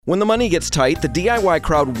When the money gets tight, the DIY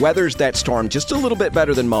crowd weathers that storm just a little bit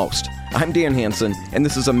better than most. I'm Dan Hansen, and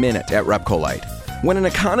this is A Minute at Repcolite. When an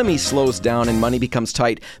economy slows down and money becomes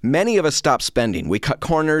tight, many of us stop spending. We cut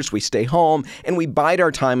corners, we stay home, and we bide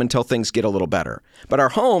our time until things get a little better. But our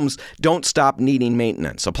homes don't stop needing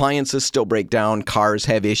maintenance. Appliances still break down, cars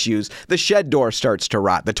have issues, the shed door starts to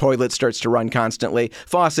rot, the toilet starts to run constantly,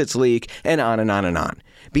 faucets leak, and on and on and on.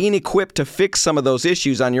 Being equipped to fix some of those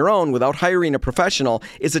issues on your own without hiring a professional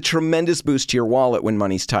is a tremendous boost to your wallet when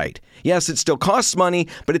money's tight. Yes, it still costs money,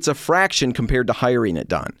 but it's a fraction compared to hiring it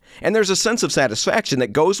done. And there's a sense of satisfaction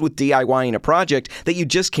that goes with DIYing a project that you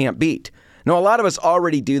just can't beat. Now, a lot of us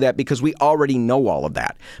already do that because we already know all of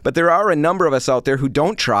that. But there are a number of us out there who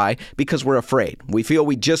don't try because we're afraid. We feel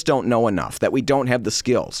we just don't know enough, that we don't have the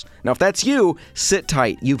skills. Now, if that's you, sit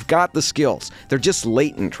tight. You've got the skills. They're just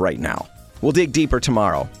latent right now. We'll dig deeper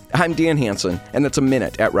tomorrow. I'm Dan Hansen, and that's A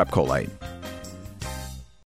Minute at Repcolite.